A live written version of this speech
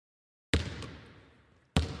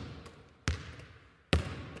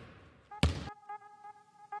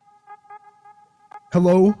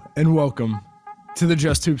Hello and welcome to the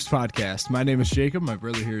Just Hoops podcast. My name is Jacob. My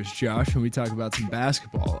brother here is Josh, and we talk about some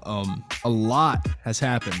basketball. A lot has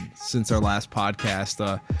happened since our last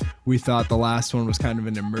podcast. We thought the last one was kind of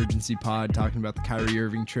an emergency pod, talking about the Kyrie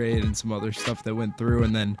Irving trade and some other stuff that went through,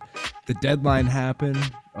 and then the deadline happened.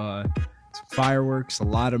 Some fireworks, a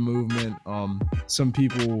lot of movement. Some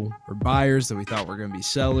people were buyers that we thought were going to be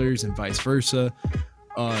sellers, and vice versa.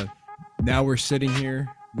 Now we're sitting here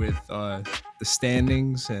with the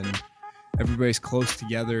standings, and everybody's close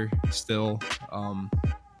together still.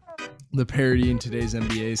 The parity in today's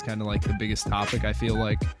NBA is kind of like the biggest topic. I feel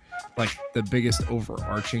like the biggest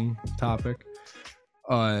overarching topic.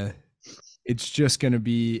 It's just going to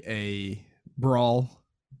be a brawl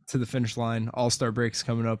to the finish line. All-Star break's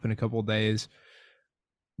coming up in a couple of days.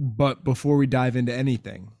 But before we dive into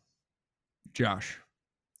anything, Josh,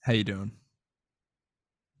 how you doing?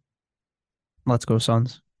 Let's go,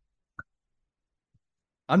 Suns.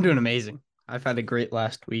 I'm doing amazing. I've had a great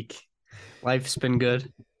last week. Life's been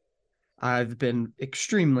good. I've been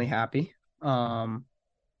extremely happy. Like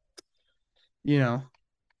you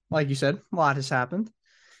said, a lot has happened.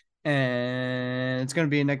 And it's going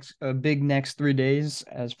to be a big next 3 days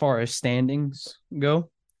as far as standings go.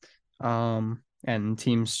 And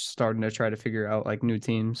teams starting to try to figure out, like, new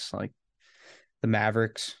teams, like the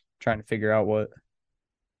Mavericks, trying to figure out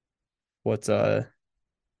what's The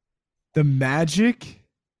Magic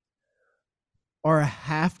are a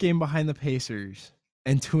half game behind the Pacers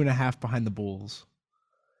and 2.5 behind the Bulls.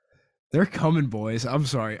 They're coming, boys. I'm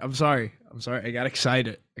sorry. I got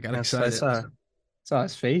excited. I saw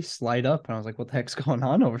his face light up, and I was like, what the heck's going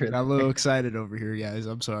on over here? Got a little excited over here, guys.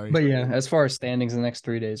 I'm sorry. But yeah, as far as standings, the next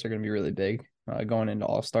 3 days are going to be really big going into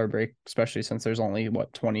All-Star break, especially since there's only,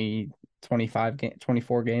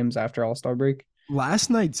 24 games after All-Star break. Last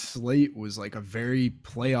night's slate was like a very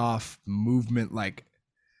playoff movement, like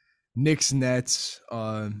Knicks, Nets,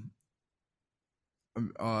 the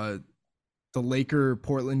Laker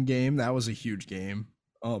Portland game. That was a huge game.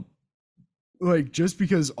 Like, just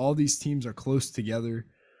because all these teams are close together,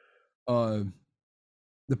 the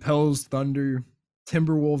Pels, Thunder,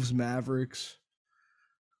 Timberwolves, Mavericks,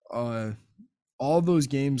 all those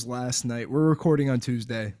games last night. We're recording on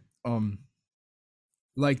Tuesday.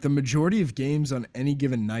 Like, the majority of games on any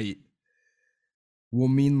given night will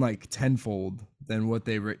mean like tenfold than what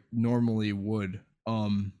they normally would.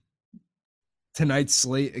 Tonight's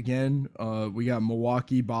slate again, we got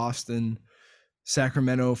Milwaukee, Boston,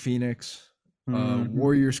 Sacramento, Phoenix,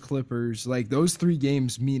 Warriors, Clippers. Like, those 3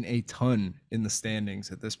 games mean a ton in the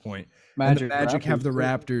standings at this point. And the Magic have the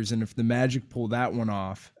Raptors, and if the Magic pull that one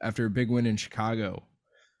off after a big win in Chicago,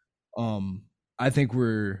 I think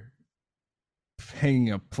we're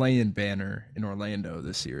hanging a play-in banner in Orlando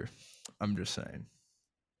this year. I'm just saying.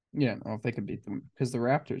 Yeah, well, if they could beat them, because the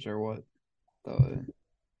Raptors are what? The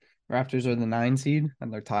Raptors are the 9 seed,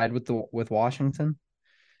 and they're tied with Washington.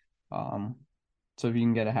 So if you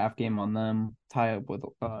can get a half game on them, tie up with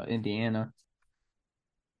Indiana,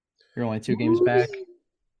 you're only 2 games back.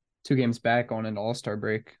 2 games back going into All-Star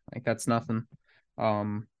break. Like, that's nothing.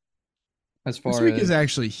 As far this week as is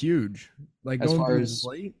actually huge. Like, as going far through the as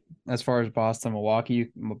slate. as far as Boston,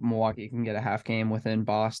 Milwaukee can get a half game within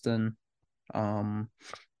Boston.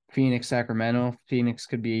 Phoenix, Sacramento. Phoenix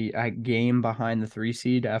could be a game behind the 3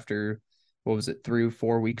 seed after, what was it, 3 or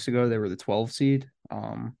 4 weeks ago? They were the 12 seed.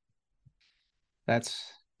 That's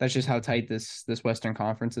just how tight this Western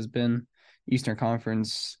Conference has been. Eastern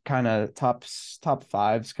Conference kind of top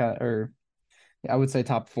fives, or I would say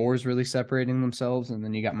top 4 is really separating themselves, and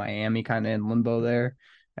then you got Miami kind of in limbo there,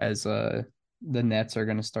 as the Nets are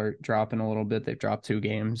going to start dropping a little bit. They've dropped 2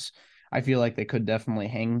 games. I feel like they could definitely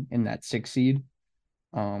hang in that 6 seed.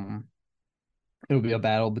 It'll be a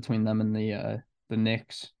battle between them and the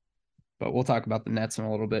Knicks, but we'll talk about the Nets in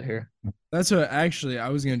a little bit here. That's what actually I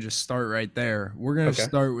was going to just start right there. We're going to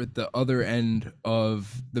start with the other end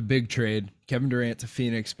of the big trade, Kevin Durant to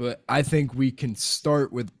Phoenix, but I think we can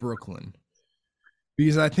start with Brooklyn,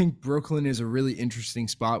 because I think Brooklyn is a really interesting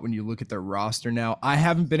spot when you look at their roster now. I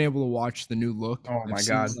haven't been able to watch the new look. Oh my I've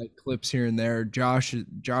God. seen, like, clips here and there. Josh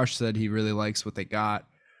said he really likes what they got.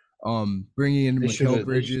 Bringing in Mikal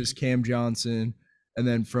Bridges, Cam Johnson, and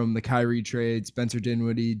then from the Kyrie trade, Spencer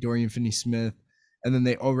Dinwiddie, Dorian Finney-Smith, and then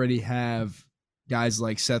they already have guys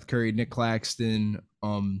like Seth Curry, Nick Claxton.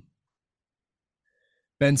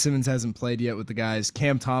 Ben Simmons hasn't played yet with the guys.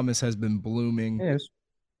 Cam Thomas has been blooming. Yes.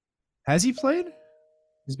 Has he played?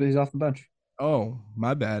 He's off the bench. Oh,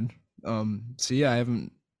 my bad. See, I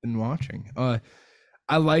haven't been watching. I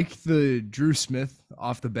like the Drew Smith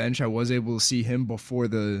off the bench. I was able to see him before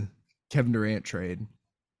the Kevin Durant trade.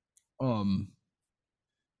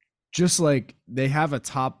 just like they have a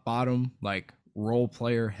top bottom like role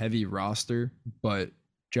player heavy roster, but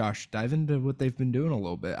Josh, dive into what they've been doing a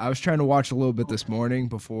little bit. I was trying to watch a little bit this morning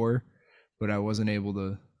before, but I wasn't able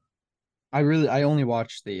to. I only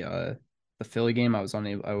watched the Philly game. I wasn't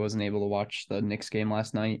able to watch the Knicks game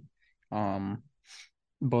last night. Um,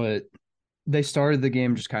 but they started the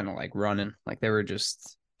game just kind of like running, like they were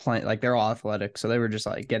just playing, like they're all athletic, so they were just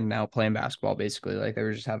like getting out playing basketball basically, like they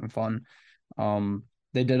were just having fun.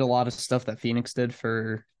 They did a lot of stuff that Phoenix did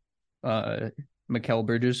for uh Mikal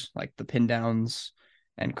Bridges, like the pin downs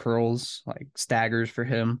and curls, like staggers for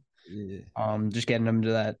him. Yeah. Just getting him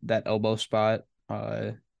to that elbow spot.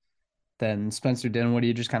 Then Spencer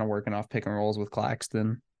Dinwiddie just kind of working off pick and rolls with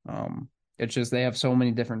Claxton. It's just they have so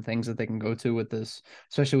many different things that they can go to with this,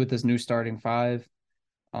 especially with this new starting five.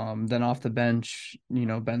 Then off the bench,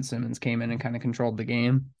 Ben Simmons came in and kind of controlled the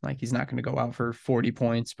game. Like he's not going to go out for 40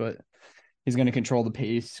 points, but he's going to control the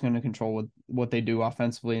pace. He's going to control what they do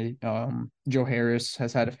offensively. Joe Harris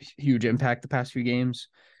has had a huge impact the past few games.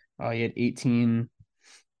 He had 18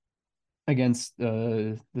 against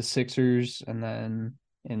the Sixers, and then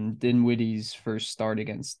in Dinwiddie's first start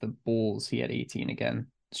against the Bulls, he had 18 again,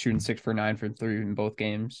 shooting 6 for 9 from three in both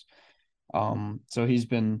games. So he's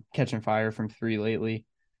been catching fire from three lately.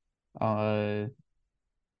 Let's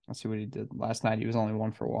see what he did last night. He was only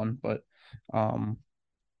 1 for 1, but um,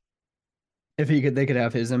 if they could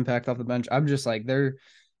have his impact off the bench. I'm just like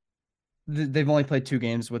they've only played 2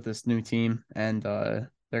 games with this new team, and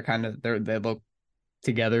they look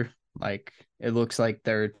together. Like it looks like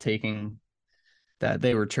they're taking that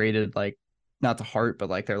they were traded, like not to heart, but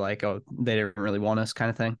like they're like, oh, they didn't really want us kind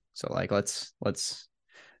of thing. So like let's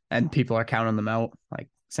and people are counting them out, like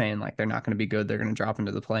saying like they're not going to be good, they're going to drop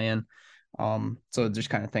into the play-in. So it just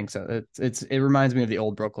kind of thinks that it reminds me of the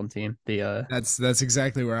old Brooklyn team. That's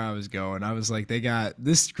exactly where I was going. I was like, they got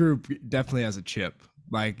this group definitely has a chip.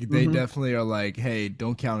 Like they Mhm. definitely are like, hey,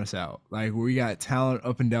 don't count us out. Like we got talent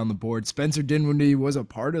up and down the board. Spencer Dinwiddie was a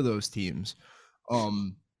part of those teams.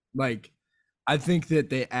 Like I think that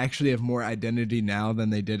they actually have more identity now than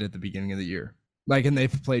they did at the beginning of the year. Like, and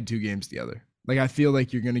they've played 2 games together. Like I feel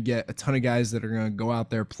like you're gonna get a ton of guys that are gonna go out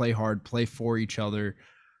there, play hard, play for each other,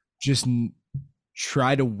 just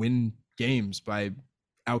try to win games by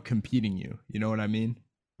out competing you. You know what I mean?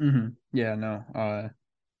 Yeah, no.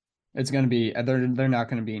 It's gonna be they're not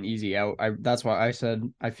gonna be an easy out. That's why I said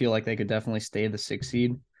I feel like they could definitely stay the 6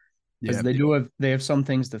 seed because Yeah. they have some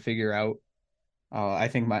things to figure out. I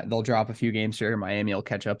think they'll drop a few games here. Miami will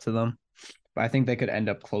catch up to them, but I think they could end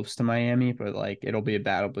up close to Miami. But like it'll be a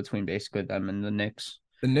battle between basically them and the Knicks.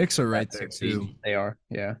 The Knicks are right That there 6 seed, too. they are.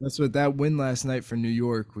 Yeah. That's what that win last night for New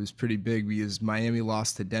York was pretty big because Miami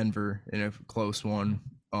lost to Denver in a close one.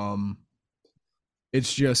 Um,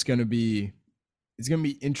 it's just gonna be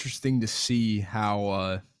interesting to see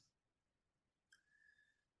how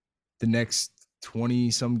the next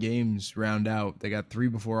 20 some games round out. They got 3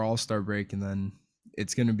 before All-Star break, and then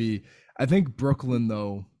it's gonna be, I think Brooklyn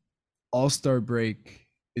though, All-Star break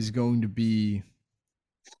is going to be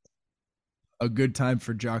a good time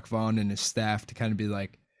for Jock Vaughn and his staff to kind of be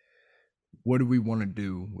like, what do we want to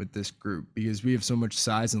do with this group? Because we have so much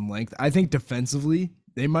size and length. I think defensively,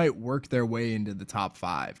 they might work their way into the top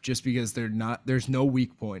 5 just because there's no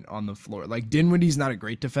weak point on the floor. Like Dinwiddie's not a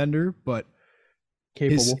great defender, but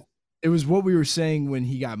his Capable. it was what we were saying when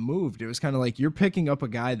he got moved. It was kind of like you're picking up a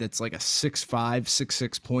guy that's like a 6'5",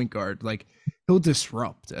 6'6" point guard. Like he'll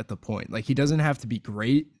disrupt at the point. Like he doesn't have to be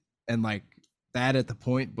great and like that at the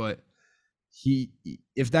point, but he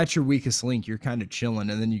if that's your weakest link, you're kind of chilling.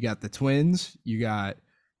 And then you got the Twins, you got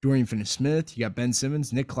Dorian Finney-Smith, you got Ben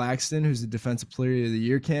Simmons, Nick Claxton, who's the Defensive Player of the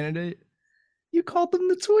Year candidate. You called them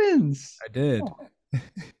the Twins. I did. Oh.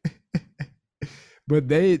 But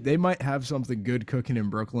they might have something good cooking in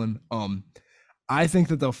Brooklyn. I think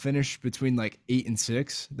that they'll finish between like 8 and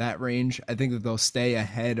 6, that range. I think that they'll stay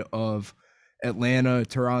ahead of Atlanta,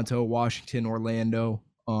 Toronto, Washington, Orlando.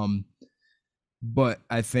 But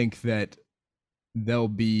I think that they'll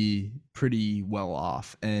be pretty well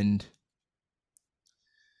off. And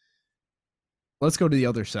let's go to the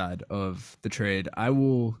other side of the trade. I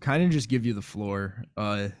will kind of just give you the floor.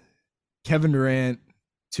 Kevin Durant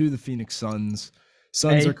to the Phoenix Suns.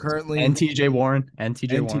 Suns are currently and TJ Warren and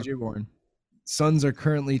TJ Warren. Suns are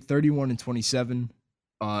currently 31 and 27,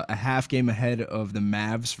 a half game ahead of the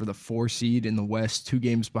Mavs for the 4 seed in the West, 2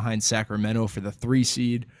 games behind Sacramento for the 3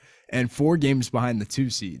 seed, and 4 games behind the 2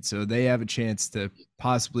 seed. So they have a chance to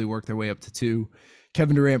possibly work their way up to 2.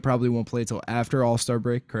 Kevin Durant probably won't play till after All-Star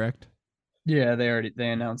break, correct? Yeah, they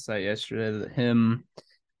announced that yesterday that him,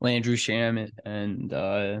 Landry Shamet, and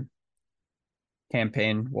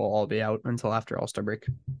campaign will all be out until after All-Star break.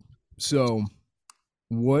 So,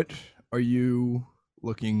 what are you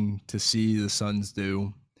looking to see the Suns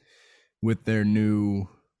do with their new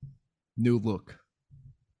look?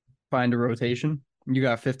 Find a rotation. You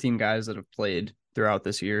got 15 guys that have played throughout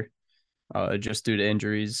this year, just due to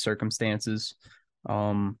injuries, circumstances.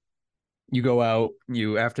 You go out,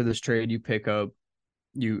 you after this trade, you pick up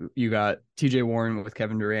you got TJ Warren with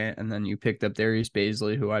Kevin Durant, and then you picked up Darius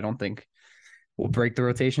Baisley, who I don't think will break the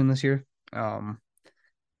rotation this year.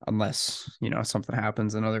 Unless, something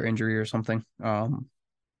happens, another injury or something. And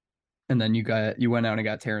then you went out and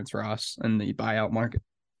got Terrence Ross in the buyout market.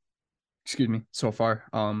 Excuse me, so far.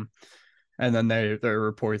 And then there are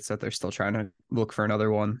reports that they're still trying to look for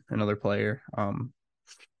another player.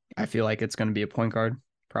 I feel like it's going to be a point guard,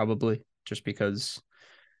 probably, just because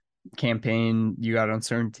campaign, you got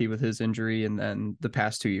uncertainty with his injury, and then the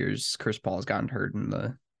past 2 years, Chris Paul has gotten hurt in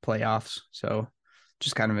the playoffs. So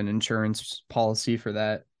just kind of an insurance policy for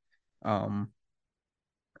that.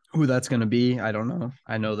 Who that's going to be, I don't know.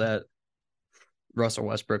 I know that Russell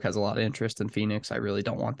Westbrook has a lot of interest in Phoenix. I really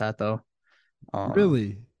don't want that though.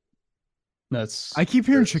 Really? I keep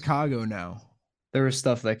hearing Chicago now. There was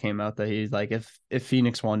stuff that came out that he's like, if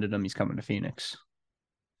Phoenix wanted him, he's coming to Phoenix.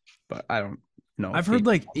 But I don't know. I've heard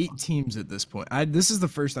like 8 teams at this point. This is the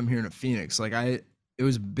first I'm hearing of Phoenix. It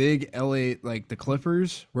was big. LA, like the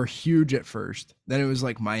Clippers were huge at first. Then it was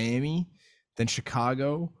like Miami, then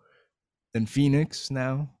Chicago, then Phoenix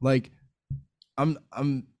now. Like I'm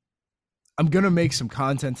gonna make some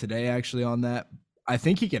content today actually on that. I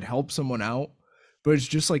think he could help someone out, but it's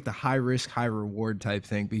just like the high risk, high reward type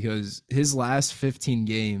thing, because his last 15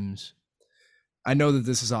 games, I know that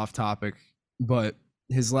this is off topic, but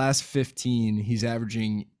his last 15, he's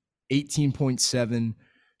averaging 18.7,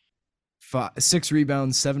 6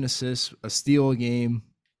 rebounds, 7 assists, a steal a game.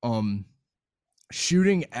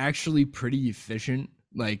 Shooting actually pretty efficient.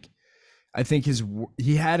 Like, I think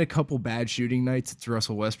he had a couple bad shooting nights. It's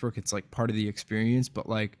Russell Westbrook. It's like part of the experience, but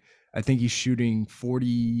like, I think he's shooting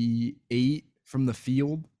 48 from the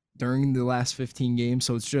field during the last 15 games.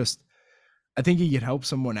 So it's just, I think he could help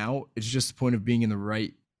someone out. It's just the point of being in the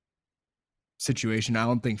right situation. I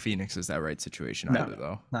don't think Phoenix is that right situation either,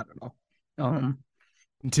 though. Not at all.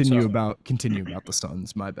 Continue about the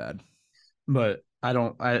Suns. My bad. But I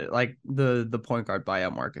like the point guard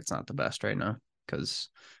buyout market's not the best right now, because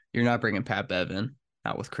you're not bringing Pat Bev in,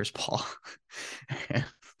 not with Chris Paul,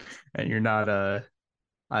 and you're not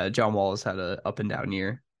John Wall has had a up and down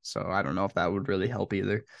year, so I don't know if that would really help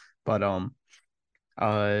either. But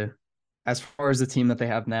as far as the team that they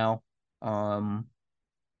have now,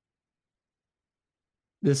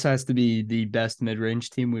 this has to be the best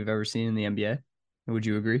mid-range team we've ever seen in the NBA. Would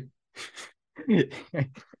you agree?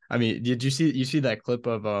 I mean, did you see that clip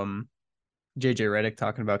of JJ Redick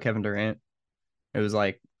talking about Kevin Durant? It was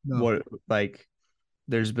like, no.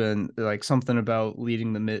 There's been like something about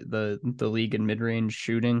leading the league in mid-range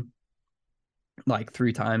shooting like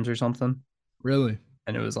 3 times or something. Really?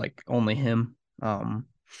 And it was like only him. And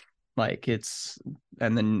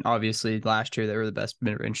then obviously last year they were the best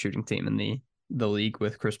mid-range shooting team in the league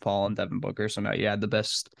with Chris Paul and Devin Booker. So now you had the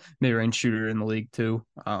best mid-range shooter in the league too.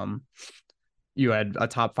 You had a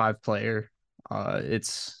top 5 player.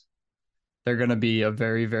 They're going to be a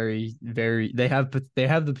very, very, very, they have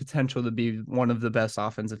the potential to be one of the best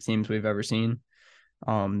offensive teams we've ever seen.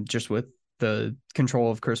 Just with the control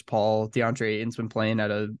of Chris Paul, DeAndre Ayton's been playing at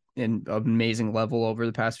an amazing level over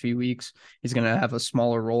the past few weeks. He's going to have a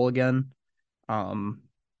smaller role again.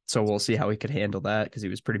 So we'll see how he could handle that, because he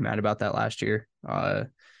was pretty mad about that last year. And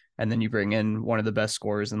then you bring in one of the best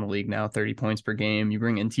scorers in the league now, 30 points per game. You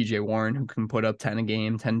bring in TJ Warren, who can put up 10 a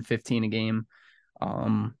game, 10, 15 a game.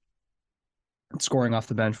 Scoring off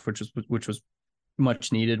the bench, which was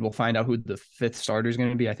much needed. We'll find out who the 5th starter is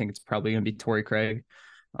going to be. I think it's probably going to be Torrey Craig.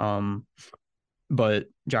 But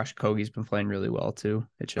Josh Okogie's been playing really well too.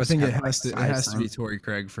 It's just, I think it has to be Torrey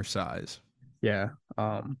Craig for size. Yeah.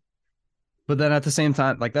 But then at the same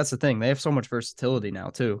time, like, that's the thing, they have so much versatility now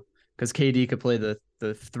too, because KD could play the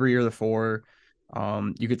 3 or the 4.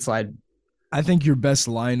 You could slide. I think your best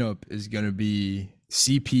lineup is going to be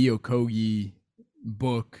CP, Okogie,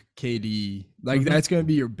 Book, KD. Like, that's going to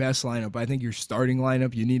be your best lineup. I think your starting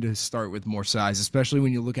lineup, you need to start with more size, especially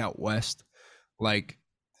when you look out west. Like,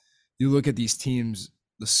 you look at these teams,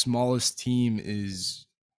 the smallest team is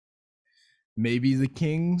maybe the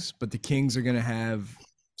Kings, but the Kings are going to have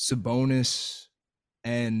Sabonis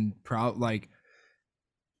and like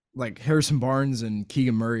Harrison Barnes and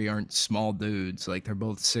Keegan Murray aren't small dudes. Like, they're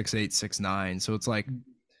both 6'8", 6'9". So it's like,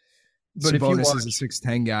 but Sabonis is a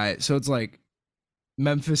 6'10" guy. So it's like,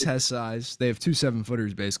 Memphis has size. They have 2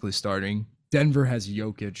 7-footers basically starting. Denver has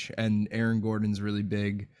Jokic, and Aaron Gordon's really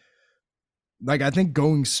big. Like, I think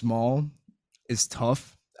going small is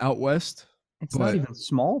tough out west, It's not but even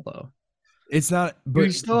small though. it's not. You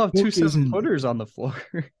But still have two Book seven isn't footers on the floor.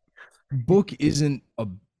 Book isn't a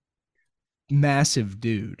massive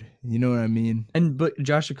dude. You know what I mean? But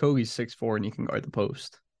Josh Okogie's 6'4" and he can guard the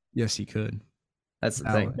post. Yes, he could. That's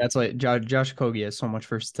the thing. Valid. That's like Josh Okogie has so much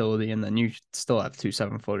versatility, and then you still have two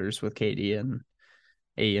 7-footers with KD and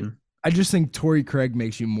Aiden. I just think Torrey Craig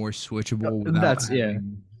makes you more switchable without That's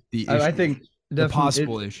having the issues, I think the definitely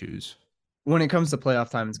possible issues. when it comes to playoff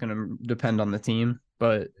time, it's going to depend on the team,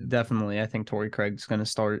 but definitely I think Torrey Craig's going to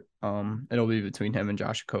start. It'll be between him and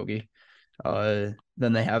Josh Okogie.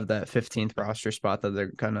 Then they have that 15th roster spot that they're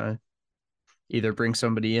gonna either bring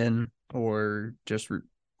somebody in or just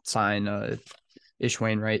sign Ish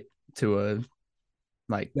Wainwright to a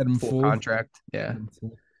Get him full full contract. Yeah,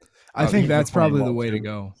 I think he's that's been playing probably the well, way to too.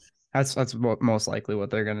 go. That's most likely what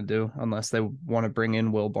they're gonna do, unless they want to bring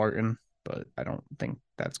in Will Barton, but I don't think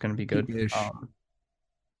that's gonna be good. Keep Ish.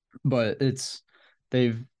 But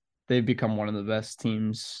they've become one of the best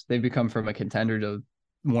teams. They've become from a contender to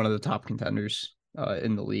one of the top contenders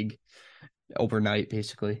in the league overnight.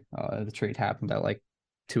 Basically, the trade happened at like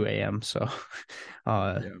 2 a.m. So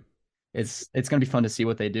Yeah. it's gonna be fun to see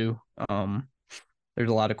what they do. There's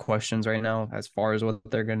a lot of questions right now as far as what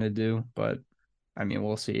they're gonna do, but I mean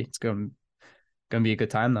we'll see. It's gonna be a good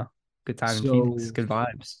time though. Good time in Phoenix. Good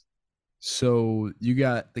vibes. So you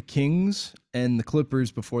got the Kings and the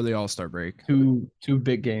Clippers before the All-Star break. Two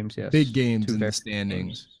big games, yes. Big games Two in very the big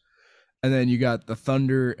standings. games. And then you got the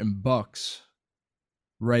Thunder and Bucks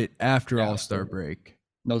right after Yeah. All-Star break.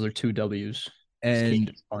 Those are two W's.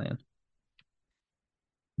 And playing.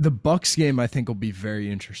 the Bucks game I think will be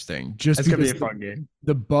very interesting. Just It's gonna be because a fun game.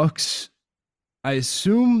 the Bucks, I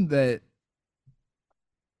assume that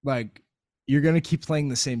like you're gonna keep playing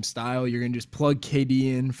the same style. You're gonna just plug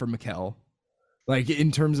KD in for Mikal, like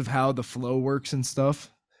in terms of how the flow works and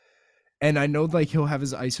stuff. And I know like he'll have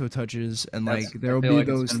his ISO touches and like there will be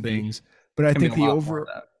those things, but I think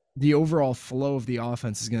the overall flow of the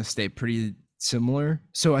offense is gonna stay pretty similar.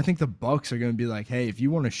 So I think the Bucks are gonna be like, hey, if you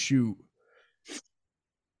want to shoot,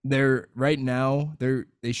 they're right now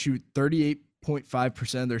they shoot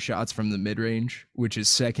 38.5% of their shots from the mid range, which is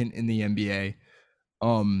second in the NBA.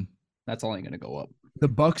 That's only going to go up. The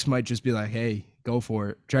Bucks might just be like, hey, go for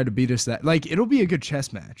it. Try to beat us that. Like, it'll be a good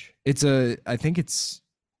chess match. I think it's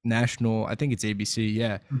national. I think it's ABC.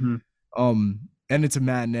 Yeah. Mm-hmm. And it's a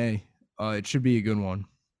matinee. It should be a good one.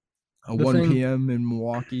 1 p.m. in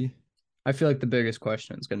Milwaukee. I feel like the biggest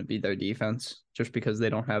question is going to be their defense, just because they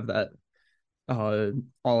don't have that all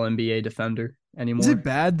NBA defender anymore. Is it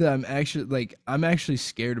bad that I'm actually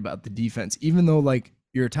scared about the defense, even though like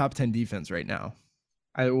you're a top 10 defense right now?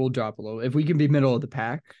 I will drop a little. If we can be middle of the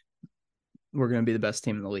pack, we're going to be the best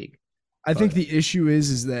team in the league. I think the issue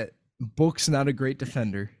is that Book's not a great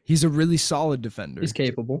defender. He's a really solid defender. He's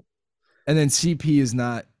capable. And then CP is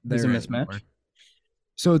not there. He's a mismatch. Anymore.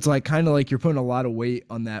 So it's like kind of like you're putting a lot of weight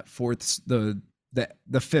on that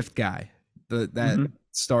the fifth guy, that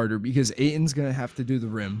starter, because Ayton's going to have to do the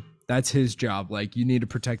rim. That's his job. Like, you need to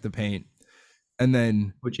protect the paint. And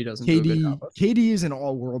then which he doesn't KD is an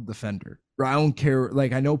all-world defender. I don't care.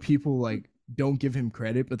 Like, I know people like don't give him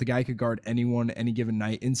credit, but the guy could guard anyone any given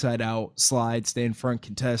night, inside out, slide, stay in front,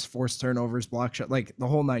 contest, force turnovers, block shot, like the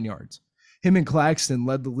whole 9 yards. Him and Claxton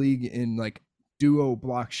led the league in like duo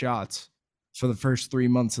block shots for the first 3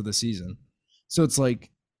 months of the season. So it's like,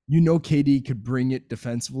 KD could bring it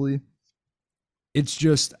defensively. It's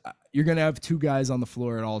just you're going to have two guys on the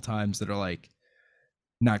floor at all times that are like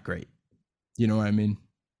not great. You know what I mean?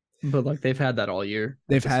 But like they've had that all year.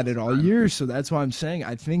 They've had it all year. So that's why I'm saying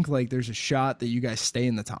I think like there's a shot that you guys stay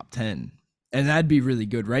in the top 10. And that'd be really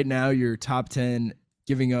good. Right now, you're top 10,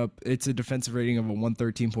 giving up. It's a defensive rating of a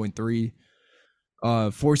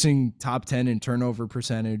 113.3, forcing top 10 in turnover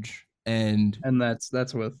percentage. And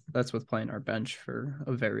that's with playing our bench for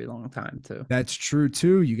a very long time too. That's true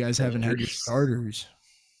too. You guys haven't had your starters.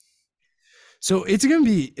 So it's gonna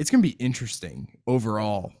be interesting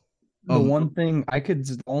overall.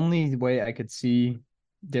 The only way I could see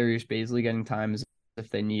Darius Bazley getting time is if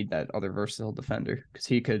they need that other versatile defender, because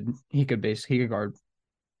he could guard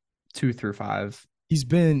 2 through 5.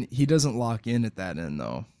 He doesn't lock in at that end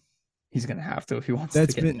though. He's gonna have to if he wants to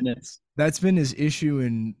get minutes. That's been his issue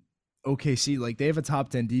in OKC. Like, they have a top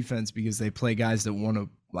 10 defense because they play guys that want to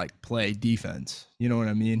like play defense. You know what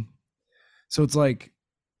I mean? So it's like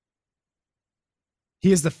he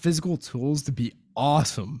has the physical tools to be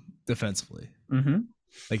awesome defensively. Mm-hmm.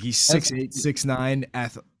 Like he's That's 6'8",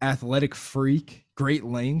 6'9", athletic freak, great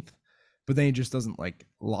length, but then he just doesn't like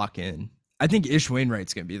lock in. I think Ish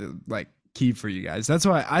Wainwright's gonna be the like key for you guys. That's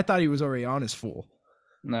why I thought he was already on his full.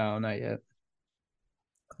 no, not yet.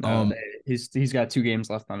 No, Um. he's got 2 games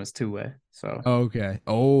left on his two-way. So Okay.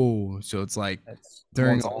 Oh, so it's like that's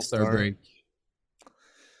during one's All All Star Star. break.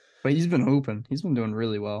 But he's been hooping. He's been doing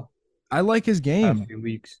really well I like his past game. few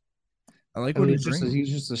weeks. I like I what mean, he it's just brings. he's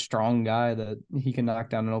just a strong guy that he can knock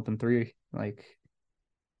down an open three. Like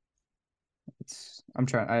it's I'm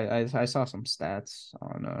trying I saw some stats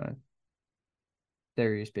on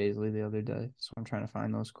Darius Baisley the other day, so I'm trying to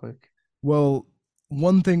find those quick. Well,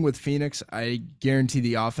 one thing with Phoenix, I guarantee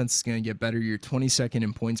the offense is going to get better. You're 22nd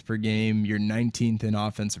in points per game. You're 19th in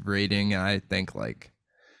offensive rating. I think like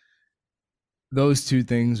those two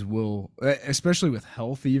things will, especially with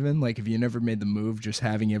health, even like if you never made the move, just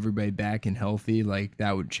having everybody back and healthy, like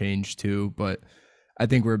that would change too. But I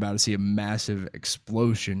think we're about to see a massive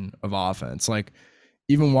explosion of offense. Like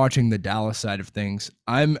even watching the Dallas side of things,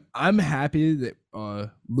 I'm happy that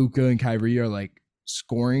Luka and Kyrie are like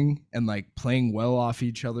scoring and like playing well off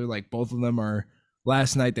each other. Like both of them are.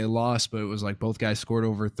 Last night they lost, but it was like both guys scored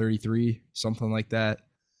over 33, something like that.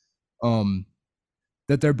 Um,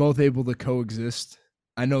 that they're both able to coexist.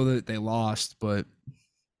 I know that they lost, but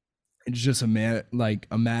it's just a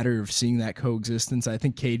matter of seeing that coexistence. I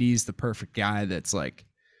think KD is the perfect guy. That's like,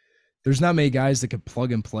 there's not many guys that could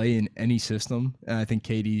plug and play in any system, and I think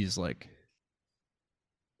KD is like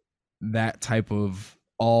that type of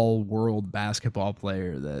all-world basketball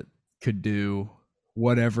player that could do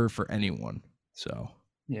whatever for anyone. So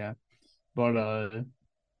Yeah, but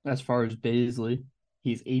as far as Baisley,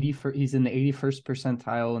 he's in the 81st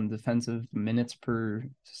percentile in defensive minutes per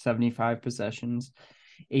 75 possessions,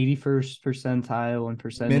 81st percentile in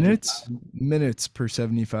percentage of minutes per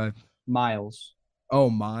 75. miles, Oh,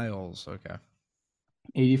 miles. Okay.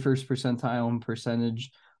 81st percentile in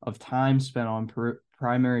percentage of time spent on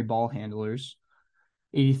primary ball handlers,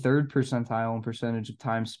 83rd percentile in percentage of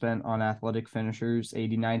time spent on athletic finishers,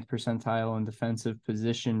 89th percentile in defensive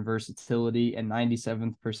position versatility, and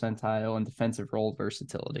 97th percentile in defensive role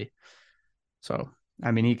versatility. So,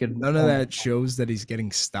 I mean, None of that shows that he's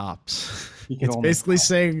getting stops. he could It's almost basically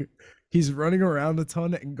saying he's running around a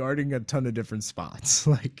ton and guarding a ton of different spots.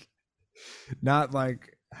 Like, not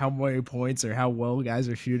like how many points or how well guys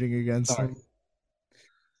are shooting against him.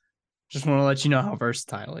 just want to let you know how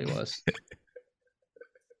versatile he was.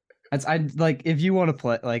 I like if you want to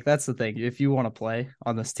play, like that's the thing. If you want to play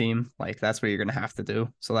on this team, like that's what you're gonna have to do.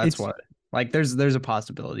 So that's It's what like there's a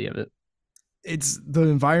possibility of it. it's the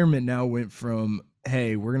environment now went from,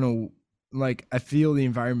 hey, we're gonna like, I feel the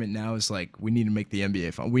environment now is like, we need to make the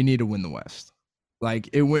NBA fun. We need to win the West. Like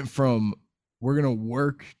it went from, we're gonna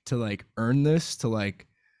work to like earn this, to like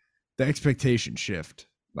the expectation shift.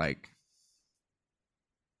 Like,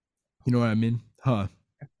 you know what I mean? Huh?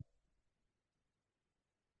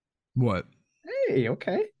 What? Hey,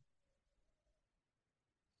 okay.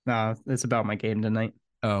 No, it's about my game tonight.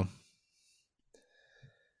 Oh,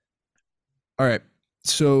 all right.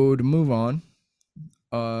 So to move on,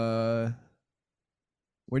 uh,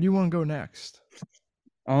 where do you want to go next?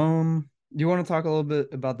 Do you want to talk a little bit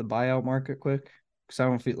about the buyout market quick? Because I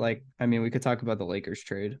don't feel like I mean we could talk about the Lakers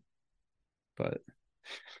trade, but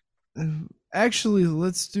Actually,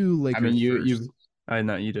 let's do I mean Lakers first. I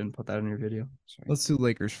know you didn't put that in your video. Sorry. Let's do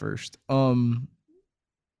Lakers first.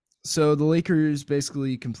 So the Lakers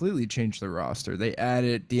basically completely changed their roster. They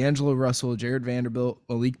added D'Angelo Russell, Jared Vanderbilt,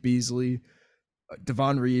 Malik Beasley,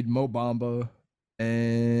 Devon Reed, Mo Bamba,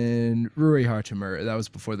 and Rui Hachimura. That was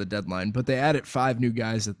before the deadline, but they added 5 new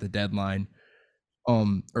guys at the deadline.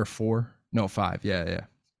 Or 4? No, 5. Yeah.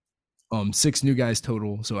 6 new guys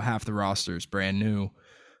total, so half the roster is brand new.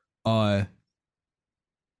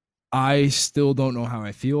 I still don't know how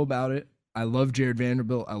I feel about it. I love Jared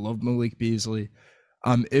Vanderbilt. I love Malik Beasley.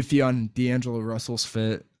 I'm iffy on D'Angelo Russell's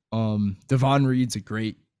fit. Devon Reed's a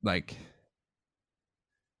great like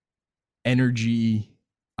energy.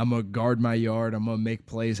 I'm gonna guard my yard. I'm gonna make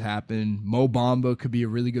plays happen. Mo Bamba could be a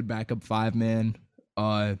really good backup 5-man.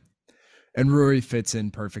 And Rory fits in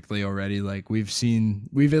perfectly already. Like we've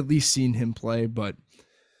at least seen him play, but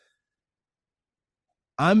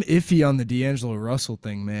I'm iffy on the D'Angelo Russell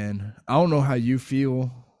thing, man. I don't know how you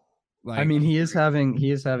feel. Like, I mean, he is having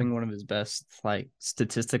one of his best like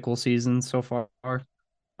statistical seasons so far,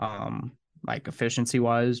 like efficiency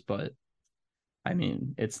wise, but I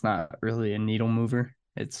mean, it's not really a needle mover.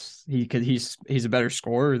 He's a better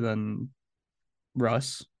scorer than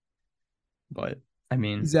Russ, but I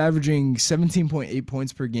mean, he's averaging 17.8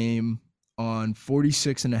 points per game, on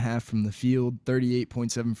 46.5 from the field,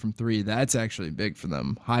 38.7 from three. That's actually big for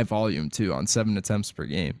them. High volume too on 7 attempts per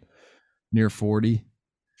game, near 40.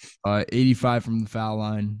 85 from the foul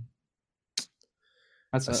line.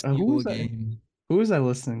 That's A who steal was a I? game. Who was I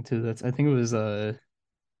listening to? That's I think it was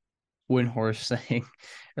Windhorse saying,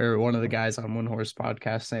 or one of the guys on Windhorse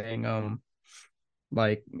podcast saying,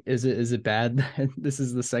 like, is it bad that this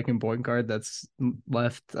is the second point guard that's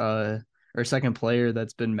left, or second player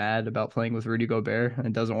that's been mad about playing with Rudy Gobert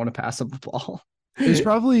and doesn't want to pass up the ball? It's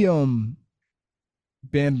probably Ban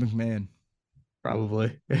McMahon.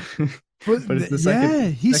 Probably, But but it's the yeah,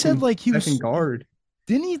 he said second like he second was. guard.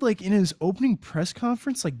 Didn't he like in his opening press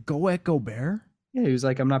conference like go at Gobert? Yeah, he was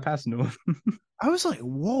like, I'm not passing to him. I was like,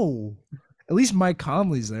 whoa. At least Mike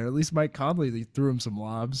Conley's there. At least Mike Conley, they threw him some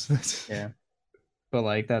lobs. Yeah, but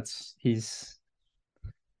like he's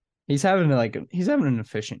having an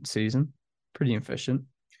efficient season, pretty efficient.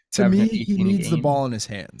 To Averaging me, he 18 a needs the game. ball in his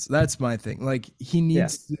hands. That's my thing. Like Yeah,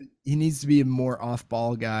 he needs to be a more off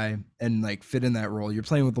ball guy and like fit in that role. You're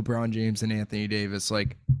playing with LeBron James and Anthony Davis.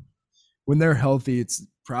 Like when they're healthy, it's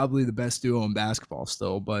probably the best duo in basketball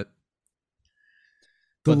still. But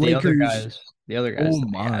the but Lakers, the other guys oh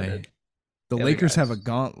that they my, added, the the other Lakers have a guys.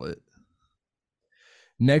 gauntlet.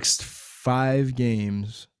 Next 5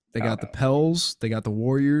 games, they Oh, got the Pels, they got the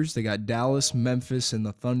Warriors, they got Dallas, Memphis, and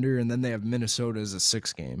the Thunder, and then they have Minnesota as a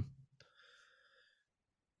 6 game.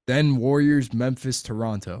 Then Warriors, Memphis,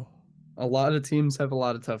 Toronto. a lot of teams have a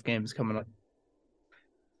lot of tough games coming up.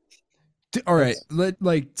 All right,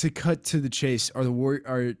 That's- to cut to the chase. Are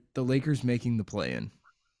the Lakers making the play in?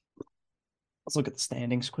 Let's look at the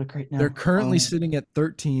standings quick right now. They're currently sitting at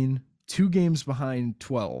 13, 2 games behind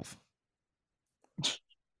 12.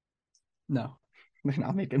 No, they're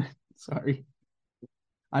not making it. Sorry,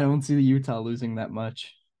 I don't see the Utah losing that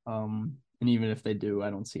much. And even if they do, I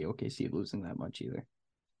don't see OKC losing that much either.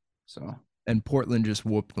 So And Portland just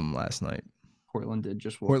whooped them last night. Portland did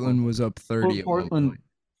just whoop Portland them. was up 30 at one Portland. point.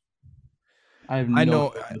 I have I no know,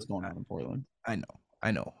 idea what's going on in Portland.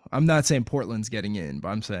 I know. I'm not saying Portland's getting in, but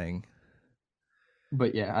I'm saying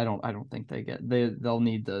But yeah, I don't think they'll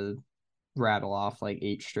need to rattle off like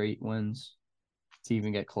 8 straight wins to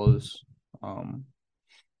even get close.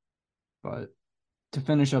 But to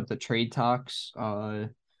finish up the trade talks,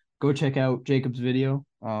 go check out Jacob's video.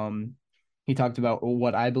 He talked about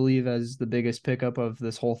what I believe as the biggest pickup of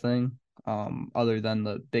this whole thing, other than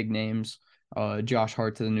the big names, Josh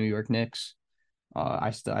Hart to the New York Knicks.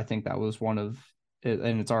 I think that was one of it,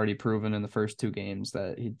 and it's already proven in the first 2 games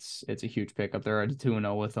that it's a huge pickup. They're already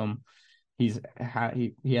 2-0 with him. He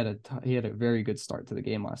had a very good start to the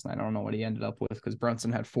game last night. I don't know what he ended up with because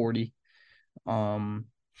Brunson had 40.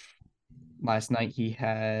 Last night he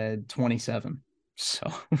had 27.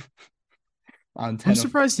 So on 10. I'm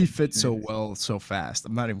surprised he fits so well so fast.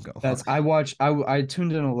 I'm not even going. That's I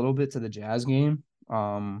tuned in a little bit to the Jazz game.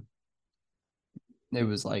 It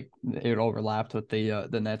was like it overlapped with the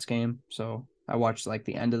Nets game, so I watched like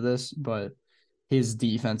the end of this, but his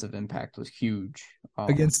defensive impact was huge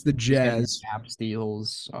against the Jazz. Gap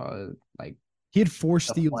steals, like he had 4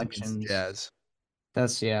 steals against the deflections. Jazz.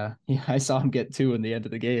 That's yeah. I saw him get 2 in the end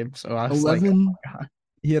of the game, so I was 11. like, oh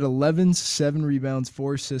he had 11, 7 rebounds,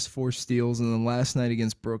 4 assists, 4 steals, and then last night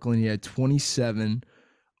against Brooklyn, he had 27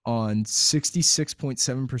 on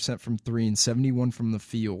 66.7% from 3 and 71 from the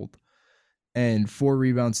field, and 4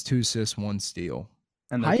 rebounds, 2 assists, 1 steal.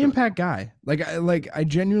 and High impact guy. I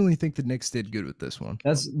genuinely think the Knicks did good with this one.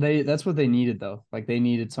 That's what they needed though. Like they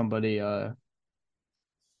needed somebody. They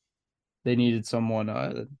needed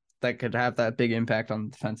someone that could have that big impact on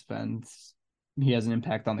the defensive end. He has an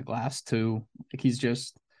impact on the glass too. Like he's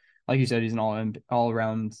just like you said, he's an all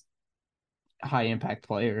around high impact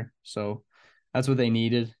player. So that's what they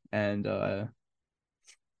needed, and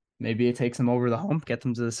maybe it takes them over the hump, get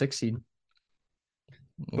them to the 6 seed.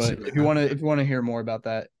 But if you want to hear more about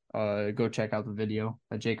that, go check out the video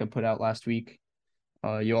that Jacob put out last week.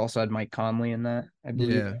 You also had Mike Conley in that, I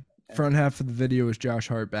believe. Yeah. Front half of the video was Josh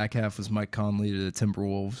Hart. Back half was Mike Conley to the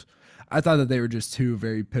Timberwolves. I thought that they were just 2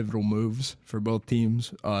 very pivotal moves for both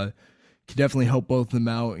teams. Could definitely help both of them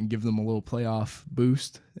out and give them a little playoff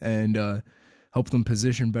boost and help them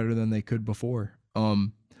position better than they could before.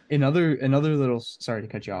 Another little, sorry to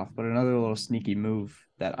cut you off, but another little sneaky move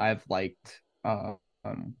that I've liked.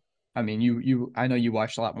 I mean, I know you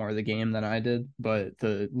watched a lot more of the game than I did, but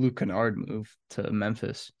the Luke Kennard move to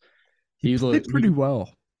Memphis, he played pretty well.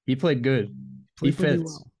 He played good. He fits.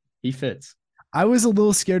 Well. He fits. I was a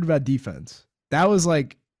little scared about defense. That was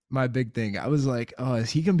like my big thing. I was like, oh, is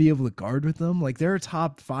he gonna be able to guard with them? Like they're a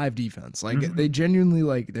top 5 defense. Like they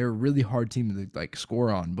genuinely they're a really hard team to like score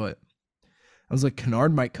on. But I was like,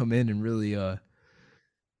 Kennard might come in and really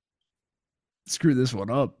screw this one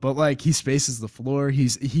up. But like he spaces the floor. He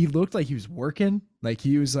looked like he was working. Like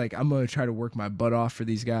he was like, I'm gonna try to work my butt off for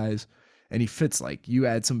these guys. And he fits like you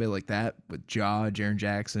add somebody like that with Jaren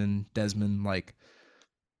Jackson, Desmond, like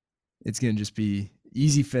it's gonna just be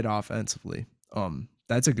easy fit offensively.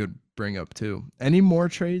 That's a good bring up too. Any more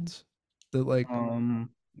trades that like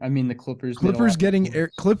I mean the Clippers made a Clippers lot of getting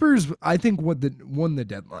moves. Clippers? I think won the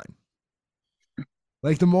deadline.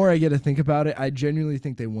 Like the more I get to think about it, I genuinely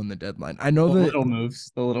think they won the deadline. I know The that. little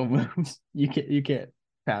moves, the little moves. You can't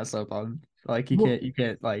pass up on like Well, you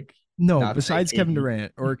can't like no, not say besides Kevin KD.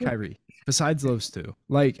 Durant or Kyrie, besides those two,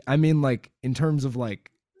 like I mean, like in terms of like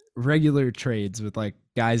regular trades with like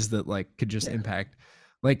guys that like could just Yeah. impact,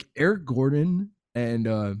 like Eric Gordon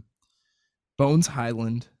and Bones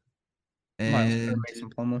Highland Miles Turner, and Mason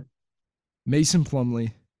Plumlee. Mason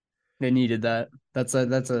Plumley. They needed that. That's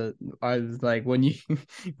a I was like when you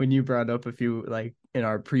when you brought up a few like in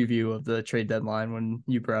our preview of the trade deadline when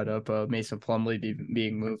you brought up Mason Plumlee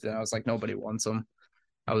being moved and I was like nobody wants him.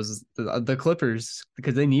 I was the Clippers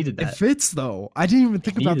because they needed It that. fits though. I didn't even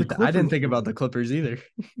think They about the needed that. I Clippers didn't think about the Clippers either.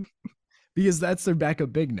 because that's their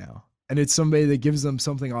backup big now. And it's somebody that gives them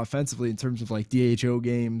something offensively in terms of like DHO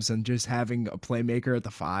games and just having a playmaker at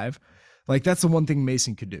the five. Like that's the one thing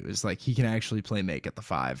Mason could do is like he can actually play make at the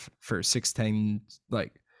five for 6'10",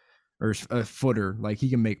 like or a footer. Like he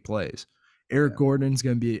can make plays. Eric Yeah. Gordon's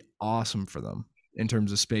gonna be awesome for them in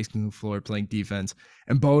terms of spacing the floor, playing defense.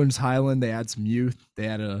 And Bones Highland, they had some youth. They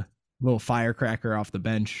had a little firecracker off the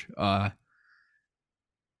bench.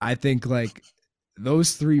 I think like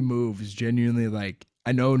those three moves genuinely like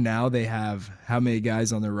I know now they have how many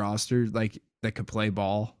guys on their roster like that could play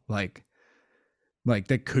ball like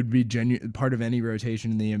that could be genuine part of any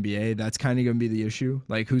rotation in the NBA. That's kind of going to be the issue.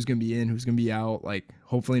 Like who's going to be in, who's going to be out. Like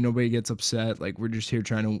hopefully nobody gets upset. Like we're just here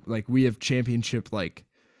trying to like we have championship like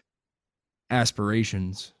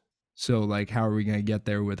aspirations. So like how are we going to get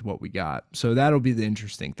there with what we got? So that'll be the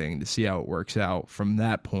interesting thing to see how it works out from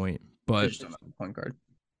that point. They But just don't have a point guard.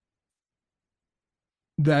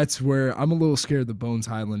 that's where I'm a little scared the Bones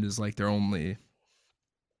Highland is like their only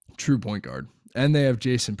true point guard. And they have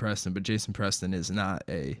Jason Preston, but Jason Preston is not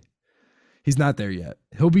a he's not there yet.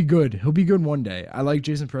 He'll be good. He'll be good one day. I like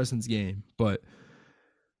Jason Preston's game, but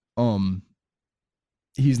um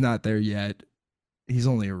he's not there yet. He's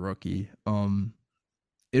only a rookie.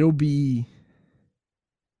 It'll be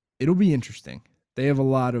it'll be interesting. They have a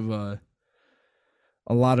lot of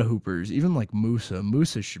hoopers, even like Musa.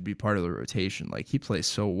 Musa should be part of the rotation. Like he plays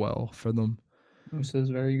so well for them. Musa is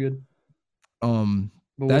very good, Um,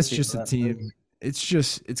 but we'll that's see just how a that plays. team.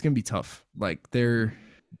 It's gonna be tough. Like we've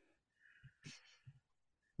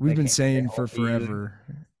They been can't stay saying for healthy either. forever.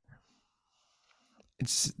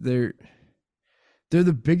 It's they're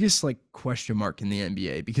the biggest like question mark in the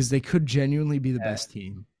NBA because they could genuinely be the Yeah. best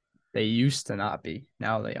team. They used to not be.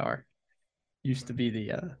 Now they are. Used to be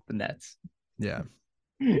the Nets. Yeah.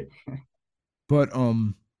 But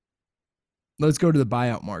let's go to the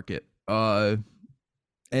buyout market.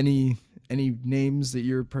 Any any names that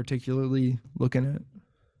you're particularly looking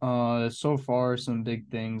at? So far some big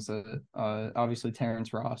things that obviously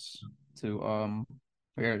Terrence Ross to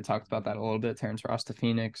we already talked about that a little bit. Terrence Ross to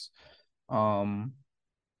Phoenix. Um,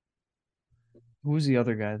 who was the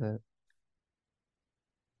other guy that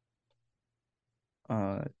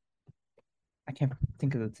uh I can't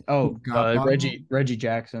think of Bogdan? Reggie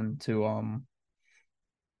Jackson to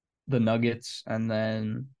the Nuggets and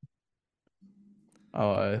then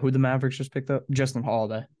who the Mavericks just picked up? Justin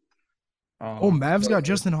Holiday. Oh, Mavs got Those were,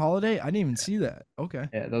 Justin Holiday? I didn't even see that. Okay.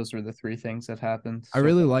 yeah, those were the three things that happened I so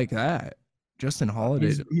really far. like that. Justin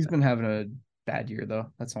Holiday. He's been having a bad year though.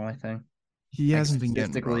 That's the only thing. He Like hasn't been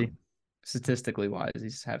getting run. statistically wise,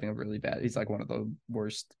 he's having a really bad. He's like one of the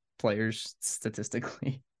worst players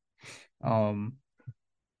statistically. Um,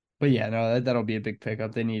 but yeah, no, that'll be a big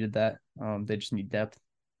pickup. They needed that. They just need depth.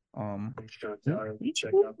 Um,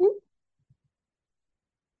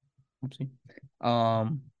 oopsie.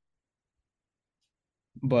 Um,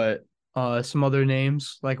 but some other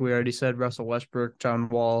names like we already said: Russell Westbrook, John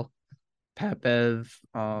Wall, Pat Bev,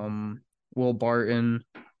 Will Barton,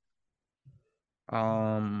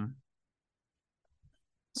 um,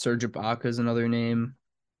 Serge Ibaka is another name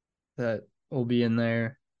that will be in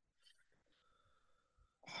there.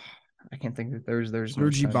 I can't think that there's more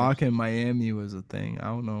Serge centers. Ibaka in Miami was a thing. I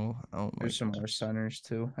don't know. I don't There's like some that. more centers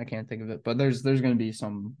too. I can't think of it, but there's going to be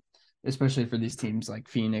some, especially for these teams like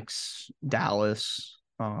Phoenix, Dallas,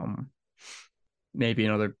 maybe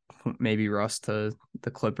another maybe Russ to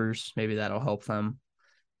the Clippers. Maybe that'll help them.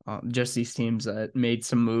 Just these teams that made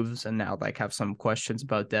some moves and now like have some questions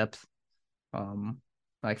about depth. Um,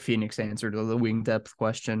 like Phoenix answered the wing depth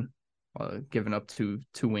question, giving up two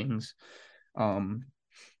wings. Um,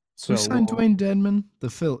 Who so signed we'll, Dwayne Dedman? The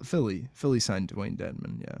Philly signed Dwayne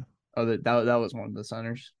Dedman. Yeah. oh, that was one of the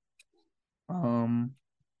centers. Um,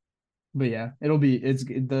 but yeah,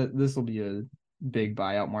 this will be a big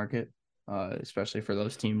buyout market, especially for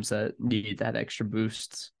those teams that need that extra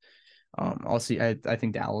boost. I'll see. I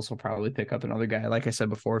think Dallas will probably pick up another guy. Like I said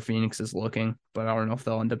before, Phoenix is looking, but I don't know if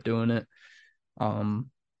they'll end up doing it. Um,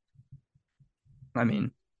 I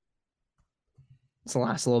mean, it's the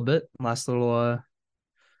last little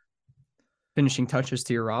finishing touches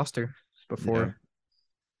to your roster Yeah. before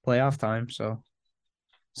playoff time. So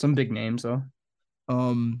some big names though.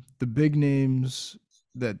 The big names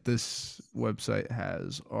that this website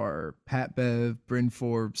has are Pat Bev, Bryn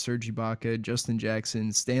Forbes, Serge Ibaka, Justin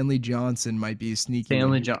Jackson, Stanley Johnson might be a sneaky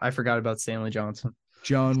one. I forgot about Stanley Johnson.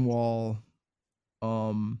 John Wall,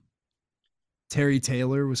 um, Terry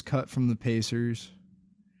Taylor was cut from the Pacers.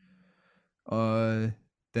 Uh,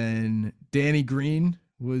 then Danny Green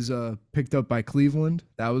was picked up by Cleveland.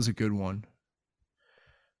 That was a good one.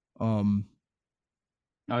 Um,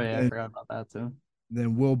 Oh yeah, I then, forgot about that too.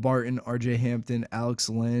 then Will Barton, R.J. Hampton, Alex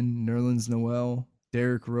Len, Nerlens Noel,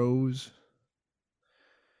 Derrick Rose,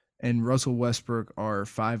 and Russell Westbrook are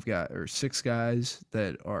six guys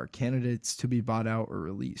that are candidates to be bought out or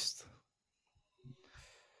released.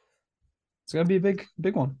 It's gonna be a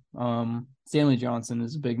big one. Stanley Johnson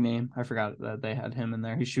is a big name. I forgot that they had him in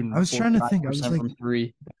there. He's shooting I was trying to think. I was 45% like, from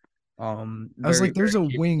three. there's a Very capable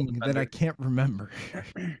wing that I defender. can't remember.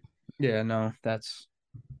 Yeah, no,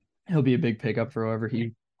 he'll be a big pickup for whoever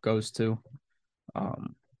he goes to.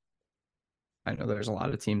 Um, I know there's a lot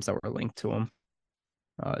of teams that were linked to him.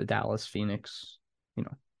 Dallas, Phoenix, you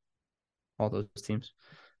know, all those teams.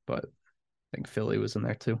 But I think Philly was in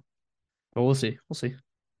there too. But we'll see. We'll see.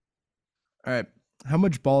 All right, how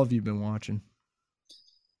much ball have you been watching?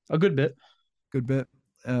 A good bit. Good bit.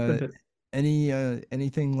 Good Uh, bit.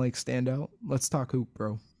 anything like stand out? Let's talk hoop,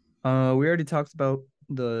 bro. We already talked about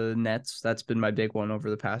the Nets. That's been my big one over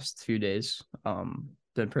the past few days.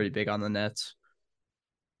 Been pretty big on the Nets.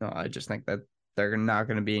 I just think that they're not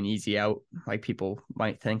going to be an easy out like people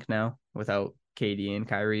might think now without KD and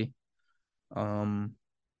Kyrie. Um,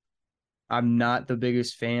 I'm not the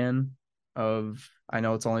biggest fan of. I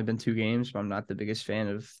know it's only been 2 games, but I'm not the biggest fan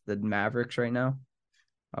of the Mavericks right now.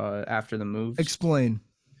 After the moves, Explain.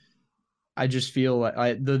 I just feel like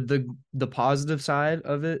the positive side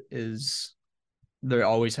of it is they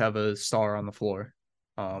always have a star on the floor.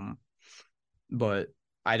 Um, but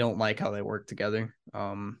I don't like how they work together.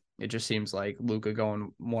 It just seems like Luka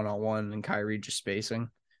going 1-on-1 and Kyrie just spacing.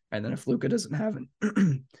 And then if Luka doesn't have it,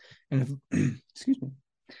 and if excuse me,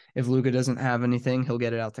 if Luka doesn't have anything, he'll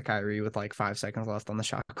get it out to Kyrie with like 5 seconds left on the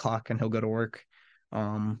shot clock, and he'll go to work.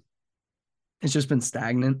 Um, it's just been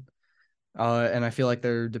stagnant, and I feel like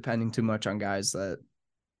they're depending too much on guys that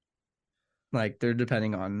like they're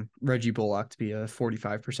depending on Reggie Bullock to be a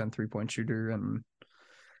 45% 3-point shooter and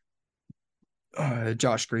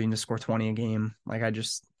Josh Green to score 20 a game. Like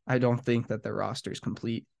I don't think that their roster is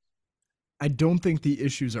complete. I don't think the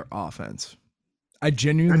issues are offense. I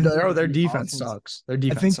genuinely Their think the defense offense. sucks. Their I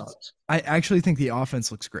defense think sucks. I actually think the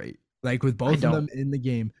offense looks great. Like with I both of them don't. in the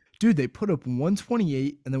game. Dude, they put up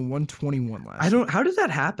 128 and then 121 last I don't. night. How did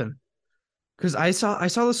that happen? Because I saw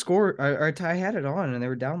the score. I had it on and they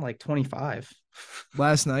were down like 25.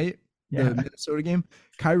 Last night, the Yeah. Minnesota game,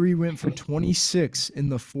 Kyrie went for 26 in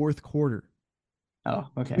the fourth quarter. Oh,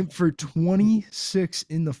 okay. Went for 26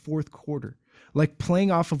 in the fourth quarter. Like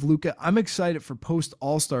playing off of Luka. I'm excited for post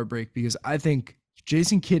All-Star break because I think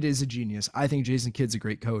Jason Kidd is a genius. I think Jason Kidd's a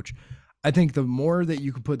great coach. I think the more that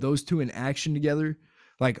you can put those two in action together,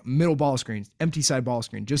 like middle ball screens, empty side ball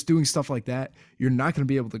screen, just doing stuff like that, you're not going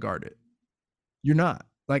to be able to guard it. You're not.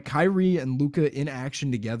 Like Kyrie and Luka in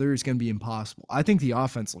action together is going to be impossible. I think the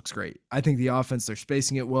offense looks great. I think the offense, they're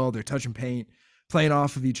spacing it well. They're touching paint, playing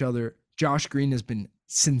off of each other. Josh Green has been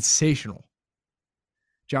sensational.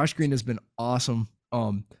 Josh Green has been awesome.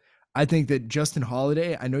 I think that Justin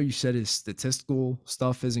Holiday, I know you said his statistical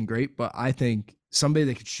stuff isn't great, but I think somebody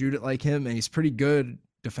that could shoot it like him, and he's pretty good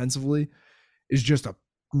defensively, is just a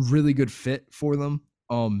really good fit for them.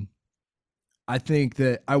 I think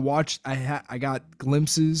that I got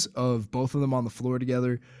glimpses of both of them on the floor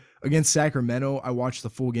together against Sacramento. I watched the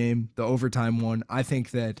full game, the overtime one. I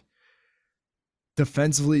think that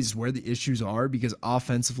defensively is where the issues are because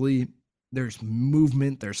offensively there's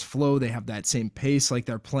movement, there's flow. They have that same pace like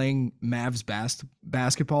they're playing Mavs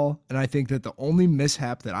basketball. And I think that the only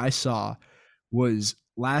mishap that I saw was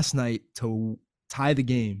last night to tie the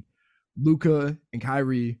game. Luka and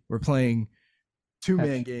Kyrie were playing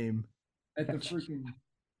two-man game at the freaking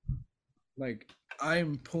like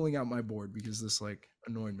I'm pulling out my board because this like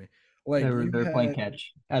annoyed me. Like They're playing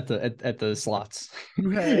catch at the slots.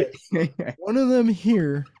 you had one of them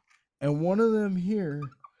here and one of them here,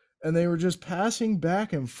 and they were just passing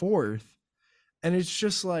back and forth. And it's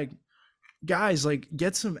just like, guys, like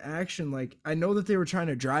get some action. Like I know that they were trying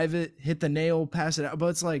to drive it, hit the nail, pass it out, but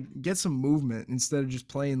it's like get some movement instead of just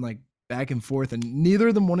playing like back and forth. And neither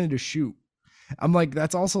of them wanted to shoot. I'm like,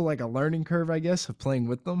 that's also like a learning curve, I guess, of playing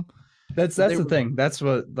with them. That's the thing. That's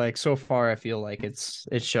what like so far I feel like it's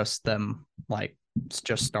just them like it's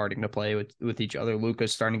just starting to play with each other.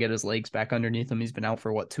 Luka's starting to get his legs back underneath him. He's been out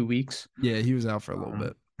for what, 2 weeks? Yeah, he was out for a little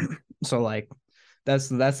bit. So like that's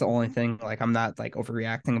the only thing. Like I'm not like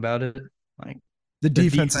overreacting about it. Like the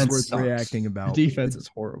defense is worth sucks. reacting about. The defense is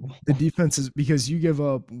horrible. The defense is because you give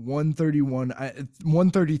up 131,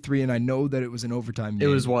 133, and I know that it was an overtime game.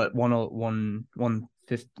 It was what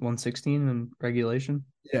 116 in regulation.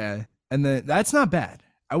 Yeah, and then that's not bad.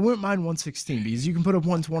 I wouldn't mind 116 because you can put up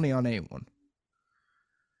 120 on A1.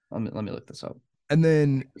 Let me look this up. And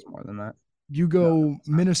then it's more than that. You go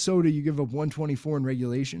Minnesota, you give up 124 in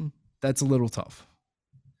regulation. That's a little tough.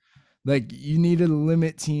 Like you need to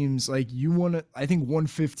limit teams. Like you want to. I think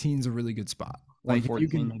 115 is a really good spot. Like if you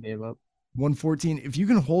can, they gave up 114. If you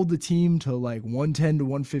can hold the team to like 110 to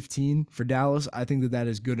 115 for Dallas, I think that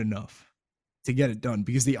is good enough to get it done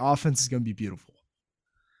because the offense is going to be beautiful.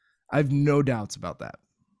 I have no doubts about that.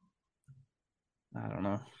 I don't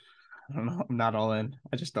know. I'm not all in.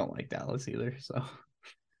 I just don't like Dallas either. So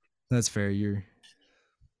that's fair. You're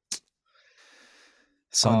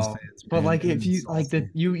Suns fans, but like if you like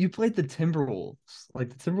you played the Timberwolves. Like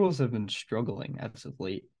the Timberwolves have been struggling as of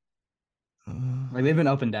late. Like they've been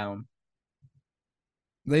up and down.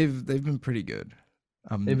 They've been pretty good.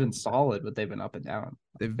 They've been solid, but they've been up and down.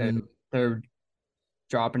 They're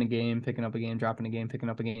dropping a game, picking up a game, dropping a game, picking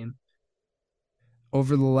up a game.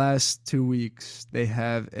 Over the last 2 weeks, they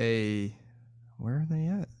have where are they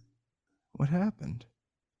at? What happened?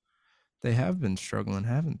 They have been struggling,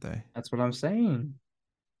 haven't they? That's what I'm saying.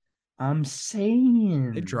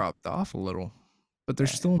 They dropped off a little, but they're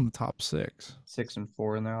still in the top 6.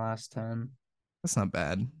 6-4 in their last 10. That's not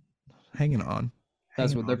bad. Hanging on.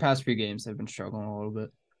 That's what their past few games they've been struggling a little bit.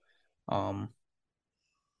 I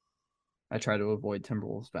try to avoid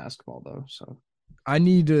Timberwolves basketball though, so I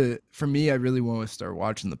need to. For me, I really want to start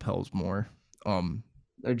watching the Pels more.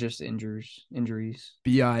 They're just injuries.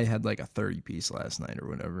 BI had like a 30 piece last night or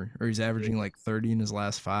whatever, or he's averaging like 30 in his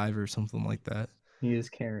last 5 or something like that. He is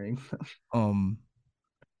carrying.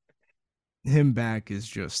 Him back is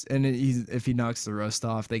just, and if he knocks the rust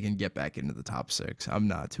off, they can get back into the top 6. I'm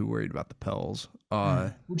not too worried about the Pels.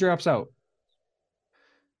 Who drops out?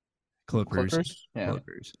 Clippers. Yeah.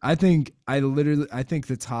 Clippers. I think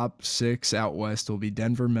the top 6 out west will be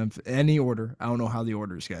Denver, Memphis, any order. I don't know how the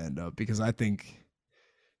order is going to end up because I think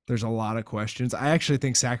there's a lot of questions. I actually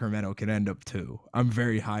think Sacramento could end up 2. I'm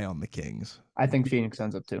very high on the Kings. I think Phoenix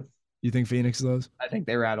ends up 2. You think Phoenix does? I think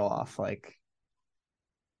they rattle off like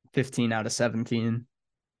 15 out of 17.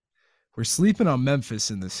 We're sleeping on Memphis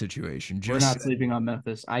in this situation. We're not sleeping on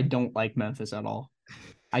Memphis. I don't like Memphis at all.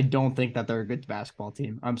 I don't think that they're a good basketball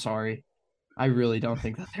team. I'm sorry. I really don't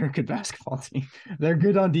think that they're a good basketball team. They're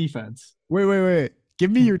good on defense. Wait. Give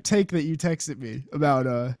me your take that you texted me about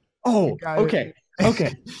okay.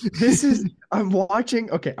 I'm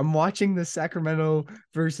watching the Sacramento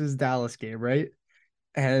versus Dallas game, right?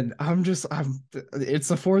 And it's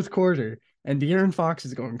the fourth quarter and De'Aaron Fox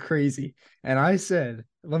is going crazy. And I said,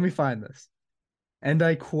 let me find this. And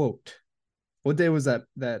I quote, what day was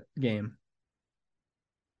that game?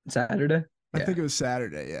 Saturday? I think it was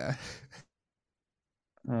Saturday, yeah.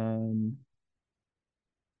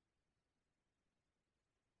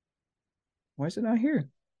 Why is it not here?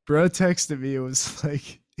 Bro texted me. It was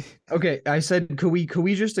like, okay. I said, could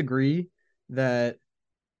we just agree that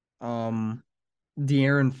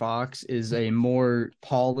De'Aaron Fox is a more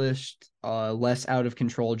polished, less out of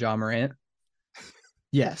control Ja Morant?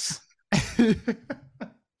 Yes.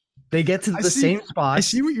 They get to the same spot. I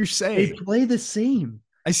see what you're saying. They play the same.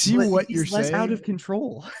 I see what you're saying. Less out of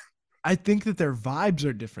control. I think that their vibes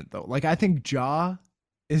are different though. Like I think Ja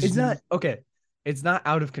is. It's not okay. It's not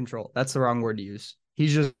out of control. That's the wrong word to use.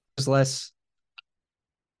 He's just less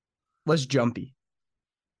jumpy.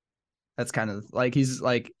 That's kind of like he's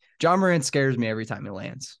like Ja Morant scares me every time he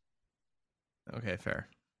lands. Okay, fair.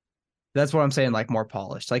 That's what I'm saying. Like more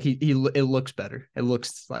polished. Like it looks better. It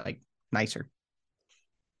looks like nicer.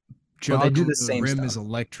 Well, Ja they do going the to the same rim is stuff.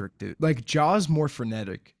 electric, dude. Like Ja's more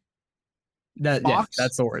frenetic. Yeah, Fox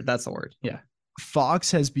that's the word. That's the word. Yeah.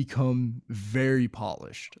 Fox has become very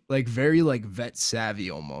polished, like very like vet savvy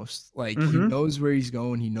almost. Like he Mm-hmm. knows where he's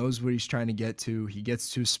going, he knows what he's trying to get to. He gets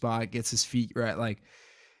to a spot, gets his feet right. Like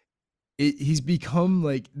he's become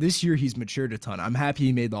like this year he's matured a ton. I'm happy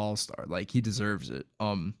he made the All-Star. Like he deserves it.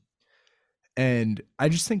 And I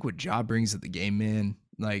just think what Ja brings to the game, man,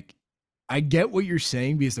 like I get what you're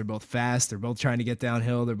saying because they're both fast. They're both trying to get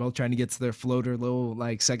downhill. They're both trying to get to their floater little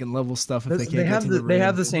like second level stuff if they They can't get have to the they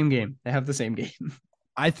have rim. the same game. They have the same game.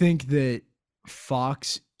 I think that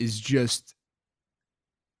Fox is just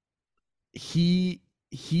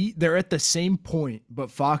they're at the same point, but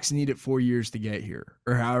Fox needed 4 years to get here,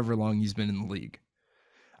 or however long he's been in the league.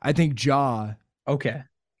 I think Ja Okay.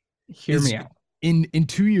 Hear is me out. in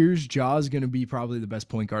 2 years, Ja is going to be probably the best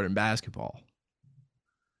point guard in basketball.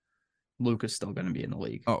 Luka's still going to be in the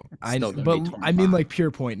league. Oh, It's still going to be but I mean 25. like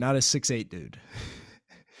pure point, not a 6'8" dude.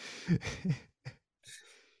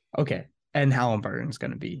 Okay. And Halliburton's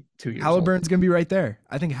going to be 2 years old. Halliburton's going to be right there.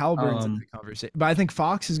 I think Halliburton's in the conversation, but I think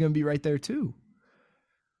Fox is going to be right there too.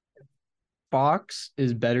 Fox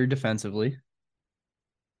is better defensively.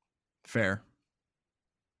 Fair.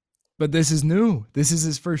 But this is new. This is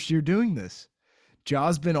his first year doing this.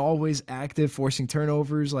 Ja's been always active, forcing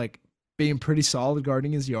turnovers, like being pretty solid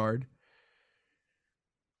guarding his yard.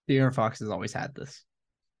 De'Aaron Fox has always had this.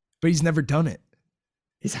 But he's never done it.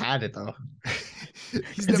 He's had it though.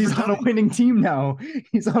 he's on a winning team now.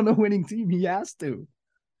 He's on a winning team. He has to.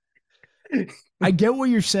 I get what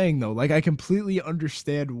you're saying though. Like I completely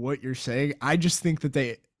understand what you're saying. I just think that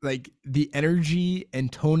they like the energy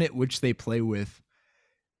and tone at which they play with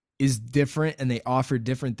is different and they offer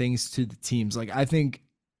different things to the teams. Like I think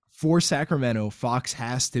for Sacramento, Fox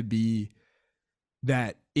has to be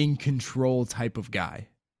that in control type of guy.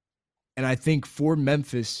 And I think for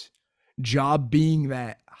Memphis, Ja being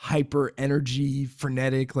that hyper energy,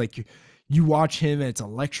 frenetic, like you watch him and it's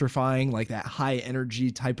electrifying, like that high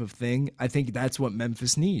energy type of thing. I think that's what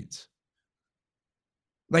Memphis needs.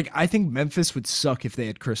 Like, I think Memphis would suck if they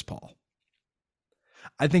had Chris Paul.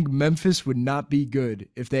 I think Memphis would not be good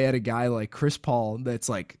if they had a guy like Chris Paul that's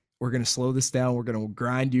like, we're going to slow this down. We're going to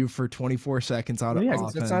grind you for 24 seconds out of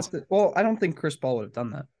offense. I don't think Chris Paul would have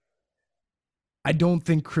done that. I don't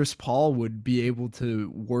think Chris Paul would be able to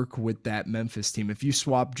work with that Memphis team if you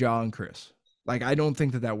swap Ja and Chris. Like, I don't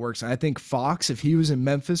think that works. I think Fox, if he was in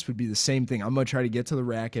Memphis, would be the same thing. I'm going to try to get to the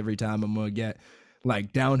rack every time. I'm going to get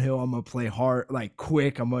like downhill. I'm going to play hard, like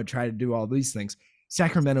quick. I'm going to try to do all these things.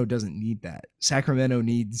 Sacramento doesn't need that. Sacramento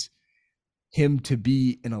needs him to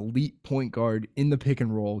be an elite point guard in the pick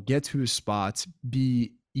and roll, get to his spots,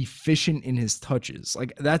 be efficient in his touches.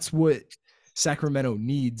 Like, that's what Sacramento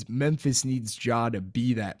needs. Memphis needs Ja to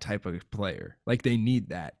be that type of player. Like, they need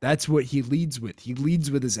that. That's what he leads with. He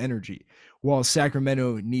leads with his energy, while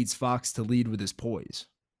Sacramento needs Fox to lead with his poise.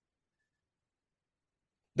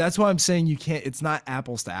 That's why I'm saying you can't, it's not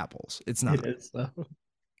apples to apples. It's not. It is, though.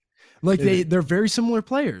 Like they're very similar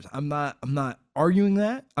players. I'm not arguing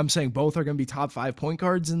that. I'm saying both are going to be top 5 point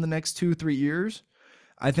guards in the next 2-3 years.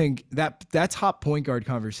 I think that top point guard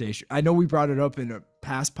conversation, I know we brought it up in a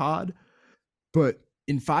past pod, but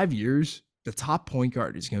in 5 years, the top point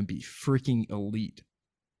guard is going to be freaking elite.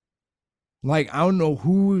 Like, I don't know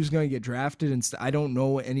who's going to get drafted, and I don't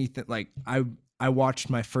know anything. Like, I watched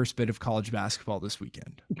my first bit of college basketball this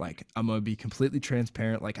weekend. Like, I'm going to be completely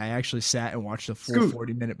transparent. Like, I actually sat and watched a full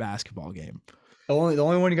 40-minute basketball game. The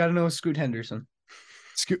only one you got to know is Scoot Henderson.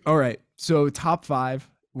 All right. So top 5,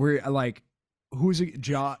 we're like, who's a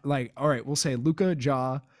Ja? Like, all right, we'll say Luka,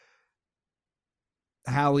 Ja,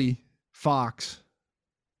 Hallie, Fox,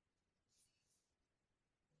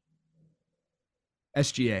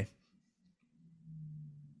 SGA.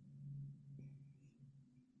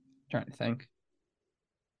 Trying to think.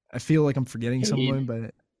 I feel like I'm forgetting someone,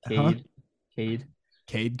 but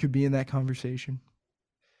Cade could be in that conversation.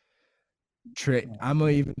 I'm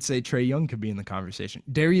gonna even say Trae Young could be in the conversation.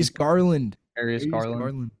 Darius Garland. I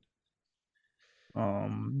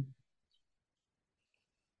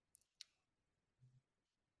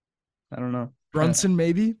don't know. Brunson,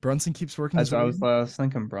 maybe. Brunson keeps working. I was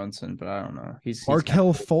thinking Brunson, but I don't know. He's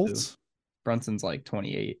Markelle Fultz. Brunson's like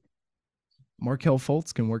 28. Markelle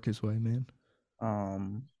Fultz can work his way, man.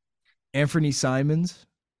 Anthony Simons,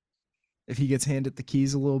 if he gets handed the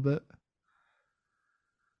keys a little bit.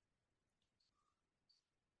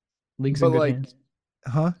 League's in good hands.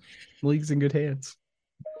 Huh? League's in good hands.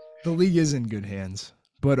 The league is in good hands.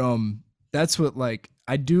 But that's what, like,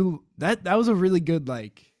 I do that was a really good,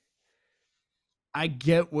 like, I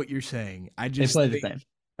get what you're saying. I just they play the same.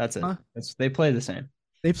 That's it. Huh? They play the same.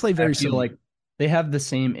 They play I very feel similar like they have the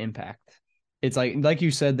same impact. It's like you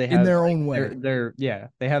said, they in have their like own way.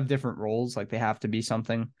 they have different roles. Like they have to be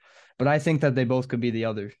something, but I think that they both could be the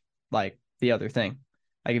other thing.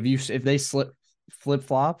 Like if they flip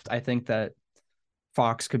flopped, I think that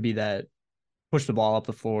Fox could be that push the ball up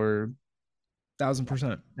the floor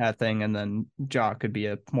 1,000%. that thing, and then Jock could be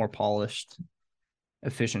a more polished,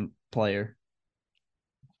 efficient player.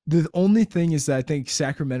 The only thing is that I think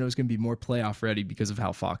Sacramento is going to be more playoff ready because of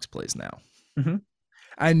how Fox plays now. Mm-hmm.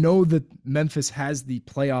 I know that Memphis has the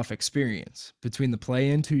playoff experience between the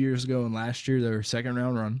play-in 2 years ago and last year, their second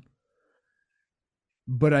round run.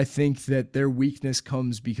 But I think that their weakness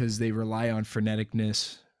comes because they rely on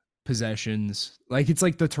freneticness, possessions. Like it's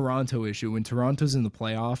like the Toronto issue. When Toronto's in the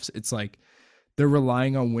playoffs, it's like they're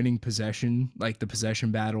relying on winning possession, like the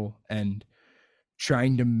possession battle, and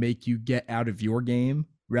trying to make you get out of your game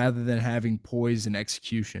rather than having poise and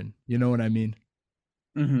execution. You know what I mean?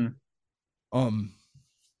 Mm-hmm. Um,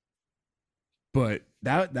 but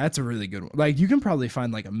that's a really good one. Like you can probably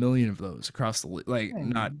find like a million of those across the like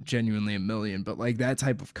not genuinely a million, but like that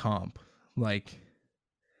type of comp, like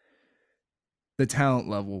the talent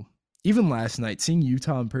level. Even last night, seeing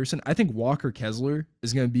Utah in person, I think Walker Kessler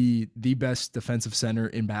is going to be the best defensive center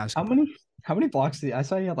in How basketball. many how many blocks did I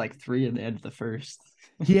saw you had like three at the end of the first.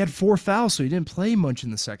 He had 4 fouls, so he didn't play much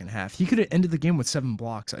in the second half. He could have ended the game with 7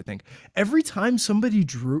 blocks, I think. Every time somebody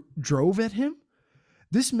drove at him,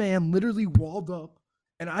 this man literally walled up,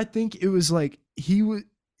 and I think it was like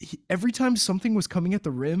every time something was coming at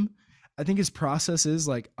the rim, I think his process is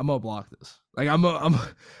like, I'm gonna block this. Like I'm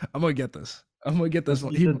gonna get this. I'm gonna get this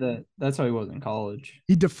one. That's how he was in college.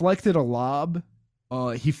 He deflected a lob.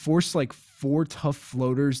 He forced like 4 tough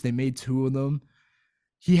floaters. They made 2 of them.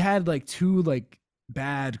 He had like 2 like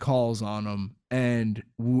bad calls on him, and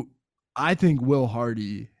I think Will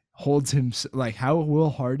Hardy holds him like how Will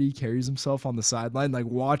Hardy carries himself on the sideline, like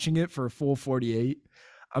watching it for a full 48.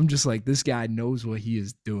 I'm just like, this guy knows what he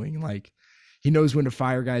is doing. Like he knows when to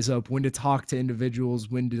fire guys up, when to talk to individuals,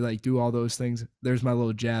 when to like do all those things. There's my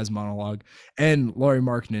little jazz monologue. And Lauri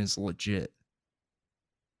Markkanen is legit.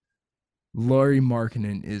 Lauri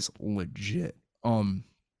Markkanen is legit.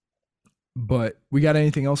 But we got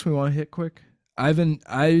anything else we want to hit quick?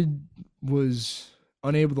 I was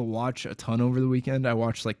unable to watch a ton over the weekend. I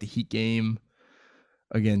watched like the Heat game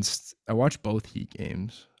I watched both Heat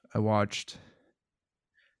games. I watched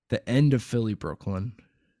the end of Philly Brooklyn.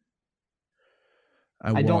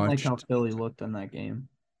 I don't like how Philly looked in that game.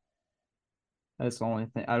 That's the only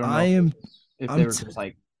thing. I don't know if they were just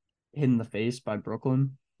like hit in the face by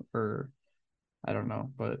Brooklyn, or I don't know,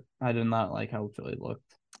 but I did not like how Philly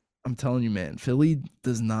looked. I'm telling you, man, Philly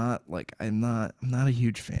does not like. I'm not a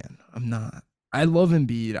huge fan. I'm not. I love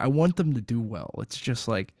Embiid. I want them to do well. It's just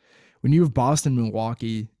like when you have Boston,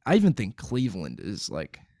 Milwaukee. I even think Cleveland is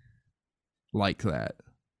like that.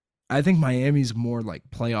 I think Miami's more like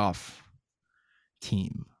playoff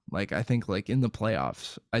team. Like I think like in the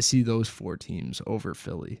playoffs, I see those 4 teams over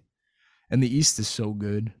Philly. And the East is so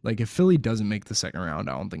good. Like if Philly doesn't make the second round,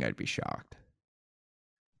 I don't think I'd be shocked.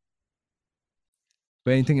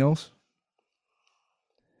 But anything else?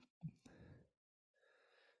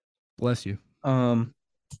 Bless you. I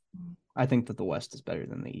think that the West is better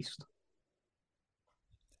than the East.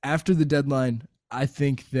 After the deadline, I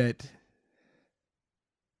think that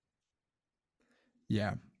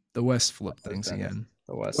the West flipped things again.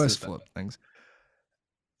 The West flipped things.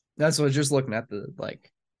 That's what just looking at the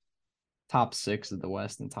like top 6 of the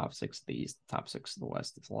West and top 6 of the East. Top 6 of the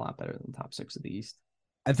West is a lot better than top 6 of the East.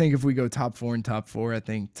 I think if we go top 4 and top 4, I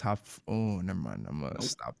think never mind. I'm gonna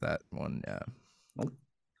stop that one. Yeah. Nope.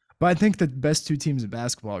 But I think the best 2 teams in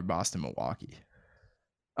basketball are Boston, Milwaukee.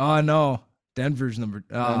 Oh no, Denver's playing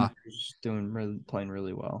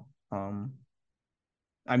really well.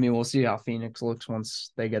 I mean, we'll see how Phoenix looks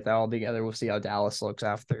once they get that all together. We'll see how Dallas looks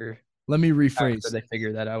after. Let me rephrase. After they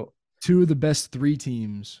figure that out. 2 of the best 3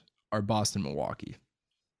 teams are Boston, Milwaukee.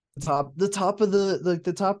 The top of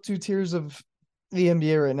the top 2 tiers of the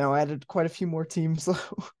NBA right now. I added quite a few more teams though.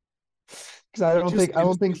 Because I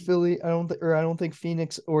don't think Philly, I don't think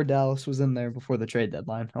Phoenix or Dallas was in there before the trade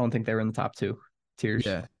deadline. I don't think they were in the top 2 tiers.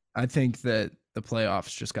 Yeah, I think that the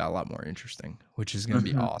playoffs just got a lot more interesting, which is going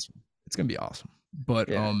to be awesome. It's going to be awesome. But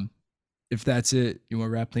if that's it, you want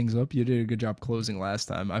to wrap things up? You did a good job closing last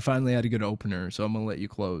time. I finally had a good opener, so I'm going to let you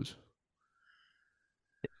close.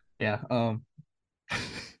 Yeah.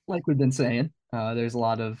 Like we've been saying, there's a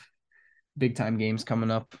lot of big time games coming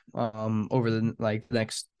up over the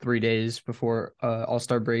next 3 days before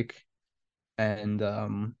All-Star break, and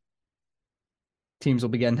teams will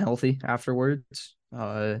be getting healthy afterwards.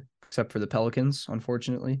 except for the Pelicans,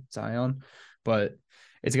 unfortunately, Zion. But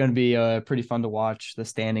it's going to be pretty fun to watch the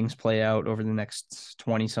standings play out over the next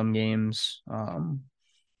 20 some games.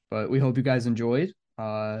 But we hope you guys enjoyed.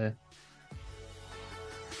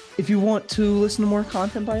 If you want to listen to more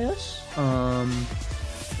content by us,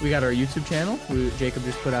 we got our YouTube channel. Jacob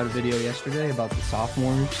just put out a video yesterday about the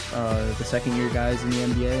sophomores, the second year guys in the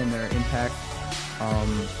NBA and their impact.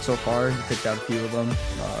 So far, he picked out a few of them.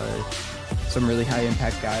 Some really high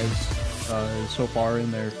impact guys so far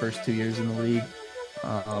in their first 2 years in the league.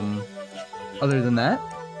 Other than that,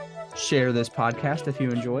 share this podcast if you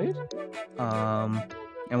enjoyed. And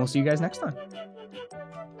we'll see you guys next time.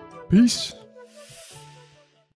 Peace.